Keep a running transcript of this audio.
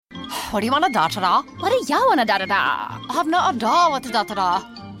What do you want to da-da-da? What do ya wanna da-da-da? I have no idea what to da-da-da.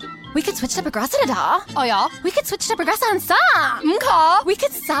 We could switch to Progressa da. Oh, yeah? We could switch to Progressa and sa. Okay. We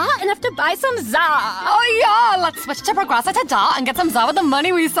could sa enough to buy some za. Oh, yeah. Let's switch to Progressa to da and get some za with the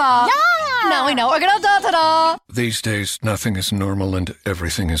money we saw. Yeah. Now we know we're gonna da-da-da. These days, nothing is normal and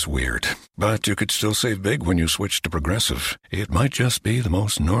everything is weird. But you could still save big when you switch to Progressive. It might just be the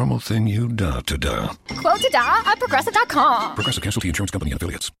most normal thing you da-da-da. Quote to da at Progressive.com. Progressive Casualty Insurance Company and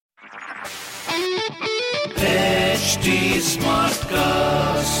Affiliates. HT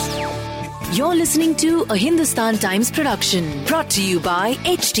Smartcast. You're listening to a Hindustan Times production brought to you by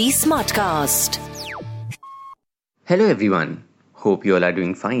HT Smartcast. Hello everyone. Hope you all are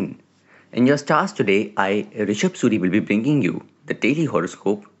doing fine. In your stars today, I, Rishabh Suri, will be bringing you the daily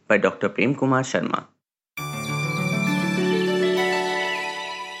horoscope by Dr. Prem Kumar Sharma.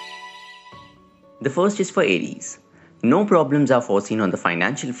 The first is for Aries. No problems are foreseen on the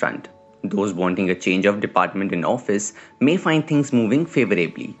financial front. Those wanting a change of department in office may find things moving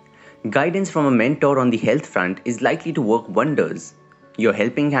favorably. Guidance from a mentor on the health front is likely to work wonders. Your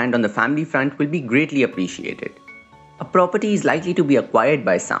helping hand on the family front will be greatly appreciated. A property is likely to be acquired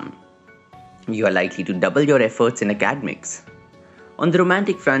by some. You are likely to double your efforts in academics. On the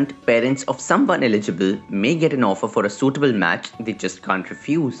romantic front, parents of someone eligible may get an offer for a suitable match they just can't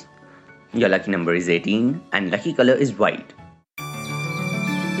refuse. Your lucky number is 18 and lucky color is white.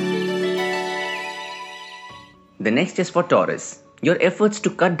 The next is for Taurus. Your efforts to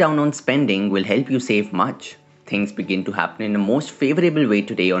cut down on spending will help you save much. Things begin to happen in a most favorable way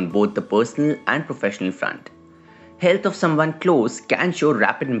today on both the personal and professional front. Health of someone close can show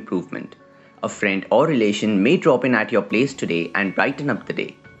rapid improvement. A friend or relation may drop in at your place today and brighten up the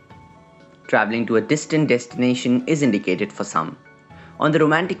day. Traveling to a distant destination is indicated for some. On the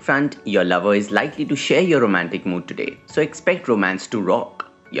romantic front, your lover is likely to share your romantic mood today, so expect romance to rock.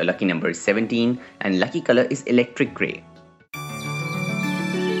 Your lucky number is 17 and lucky color is electric grey.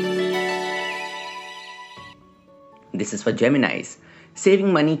 This is for Geminis.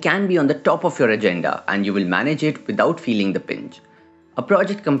 Saving money can be on the top of your agenda and you will manage it without feeling the pinch. A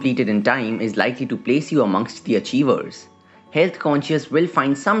project completed in time is likely to place you amongst the achievers. Health conscious will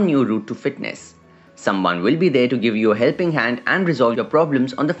find some new route to fitness. Someone will be there to give you a helping hand and resolve your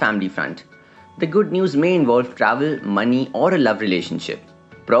problems on the family front. The good news may involve travel, money or a love relationship.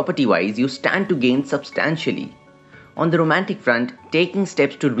 Property-wise, you stand to gain substantially. On the romantic front, taking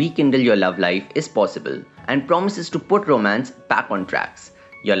steps to rekindle your love life is possible and promises to put romance back on tracks.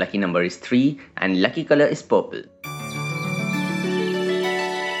 Your lucky number is 3 and lucky color is purple.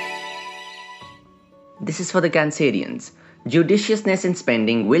 This is for the Cancerians. Judiciousness in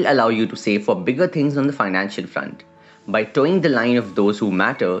spending will allow you to save for bigger things on the financial front. By towing the line of those who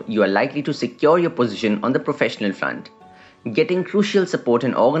matter, you are likely to secure your position on the professional front. Getting crucial support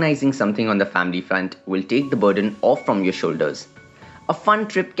and organizing something on the family front will take the burden off from your shoulders. A fun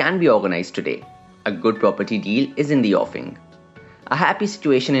trip can be organized today. A good property deal is in the offing. A happy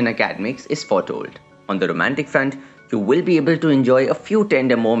situation in academics is foretold. On the romantic front, you will be able to enjoy a few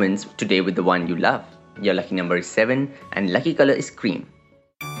tender moments today with the one you love. Your lucky number is 7 and lucky color is cream.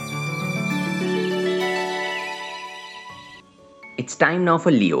 It's time now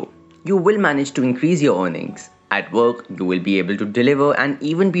for Leo. You will manage to increase your earnings. At work, you will be able to deliver and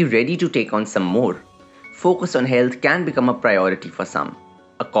even be ready to take on some more. Focus on health can become a priority for some.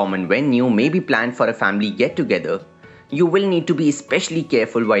 A common venue may be planned for a family get-together. You will need to be especially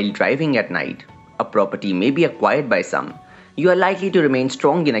careful while driving at night. A property may be acquired by some. You are likely to remain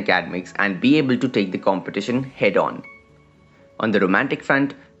strong in academics and be able to take the competition head-on. On the romantic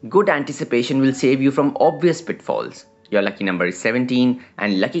front, good anticipation will save you from obvious pitfalls. Your lucky number is 17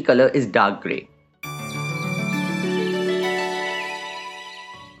 and lucky color is dark grey.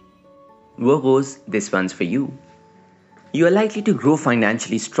 Virgos, this one's for you. You are likely to grow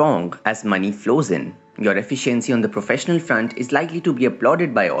financially strong as money flows in. Your efficiency on the professional front is likely to be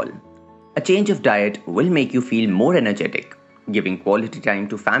applauded by all. A change of diet will make you feel more energetic. Giving quality time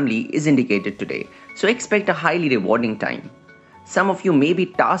to family is indicated today, so expect a highly rewarding time. Some of you may be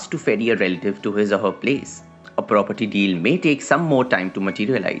tasked to ferry a relative to his or her place. A property deal may take some more time to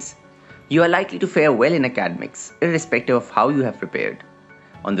materialize. You are likely to fare well in academics, irrespective of how you have prepared.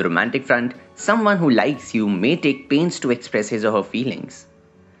 On the romantic front, someone who likes you may take pains to express his or her feelings.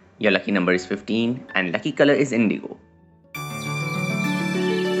 Your lucky number is 15 and lucky color is indigo.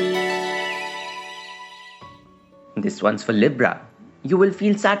 This one's for Libra. You will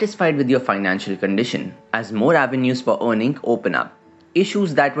feel satisfied with your financial condition as more avenues for earning open up.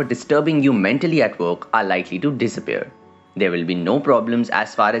 Issues that were disturbing you mentally at work are likely to disappear. There will be no problems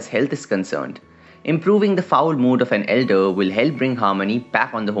as far as health is concerned. Improving the foul mood of an elder will help bring harmony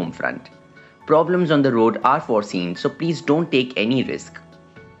back on the home front. Problems on the road are foreseen, so please don't take any risk.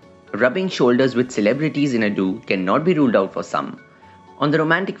 Rubbing shoulders with celebrities in a do cannot be ruled out for some. On the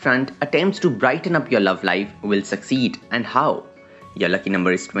romantic front, attempts to brighten up your love life will succeed, and how? Your lucky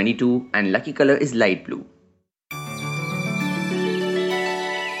number is 22 and lucky color is light blue.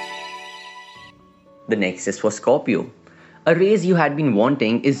 The next is for Scorpio. A raise you had been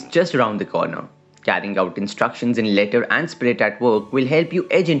wanting is just around the corner. Carrying out instructions in letter and spirit at work will help you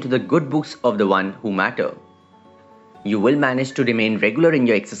edge into the good books of the one who matter. You will manage to remain regular in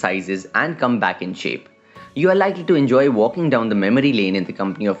your exercises and come back in shape. You are likely to enjoy walking down the memory lane in the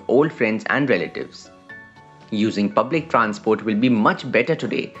company of old friends and relatives. Using public transport will be much better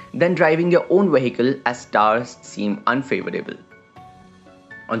today than driving your own vehicle, as stars seem unfavorable.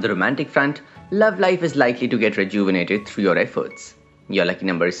 On the romantic front, love life is likely to get rejuvenated through your efforts. Your lucky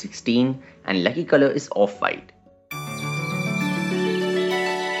number is 16 and lucky color is off-white.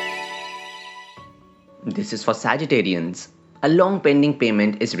 This is for Sagittarians. A long pending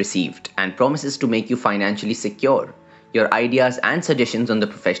payment is received and promises to make you financially secure. Your ideas and suggestions on the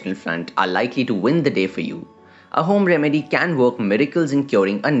professional front are likely to win the day for you. A home remedy can work miracles in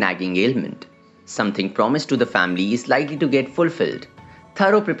curing a nagging ailment. Something promised to the family is likely to get fulfilled.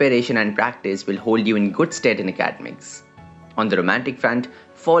 Thorough preparation and practice will hold you in good stead in academics. On the romantic front,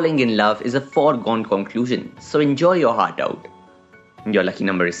 falling in love is a foregone conclusion, so enjoy your heart out. Your lucky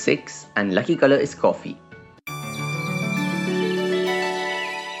number is 6 and lucky color is coffee.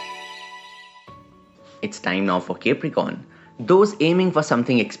 It's time now for Capricorn. Those aiming for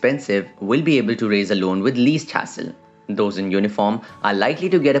something expensive will be able to raise a loan with least hassle. Those in uniform are likely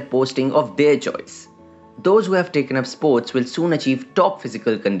to get a posting of their choice. Those who have taken up sports will soon achieve top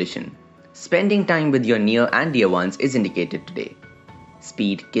physical condition. Spending time with your near and dear ones is indicated today.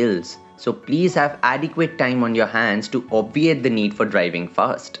 Speed kills, so please have adequate time on your hands to obviate the need for driving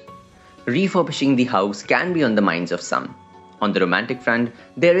fast. Refurbishing the house can be on the minds of some. On the romantic front,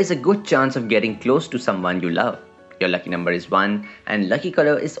 there is a good chance of getting close to someone you love. Your lucky number is 1 and lucky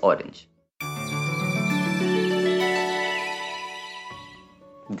color is orange.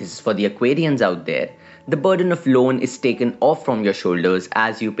 This is for the Aquarians out there. The burden of loan is taken off from your shoulders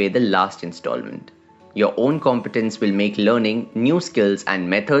as you pay the last installment. Your own competence will make learning new skills and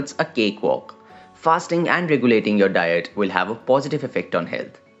methods a cakewalk. Fasting and regulating your diet will have a positive effect on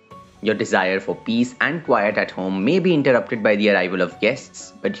health. Your desire for peace and quiet at home may be interrupted by the arrival of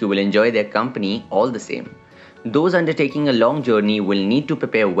guests, but you will enjoy their company all the same. Those undertaking a long journey will need to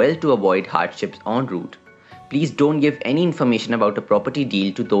prepare well to avoid hardships en route. Please don't give any information about a property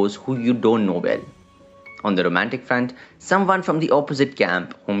deal to those who you don't know well. On the romantic front, someone from the opposite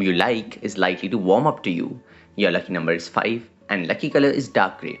camp whom you like is likely to warm up to you. Your lucky number is 5 and lucky color is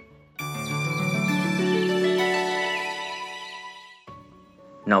dark grey.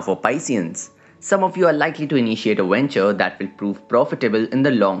 Now for Pisceans, some of you are likely to initiate a venture that will prove profitable in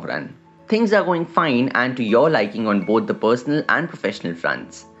the long run. Things are going fine and to your liking on both the personal and professional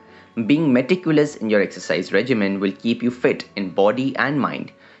fronts. Being meticulous in your exercise regimen will keep you fit in body and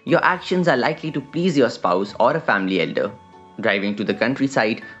mind. Your actions are likely to please your spouse or a family elder. Driving to the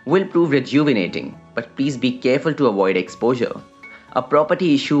countryside will prove rejuvenating, but please be careful to avoid exposure. A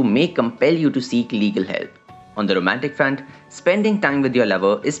property issue may compel you to seek legal help. On the romantic front, spending time with your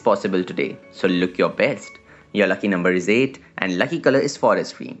lover is possible today, so look your best. Your lucky number is 8 and lucky color is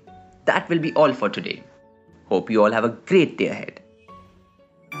forest green. That will be all for today. Hope you all have a great day ahead.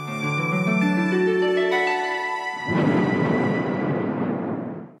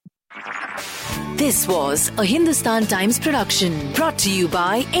 This was a Hindustan Times production brought to you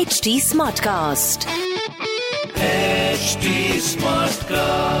by HT Smartcast. HT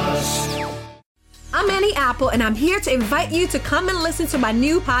Smartcast. I'm Annie Apple, and I'm here to invite you to come and listen to my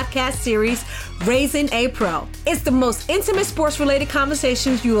new podcast series, Raising a Pro. It's the most intimate sports-related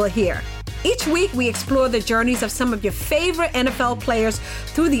conversations you will hear. Each week, we explore the journeys of some of your favorite NFL players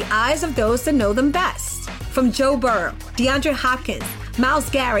through the eyes of those that know them best. From Joe Burrow, DeAndre Hopkins, Myles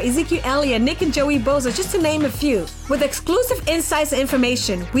Garrett, Ezekiel Elliott, Nick and Joey Bosa, just to name a few. With exclusive insights and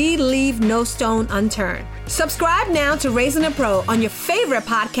information, we leave no stone unturned. Subscribe now to Raising a Pro on your favorite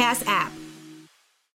podcast app.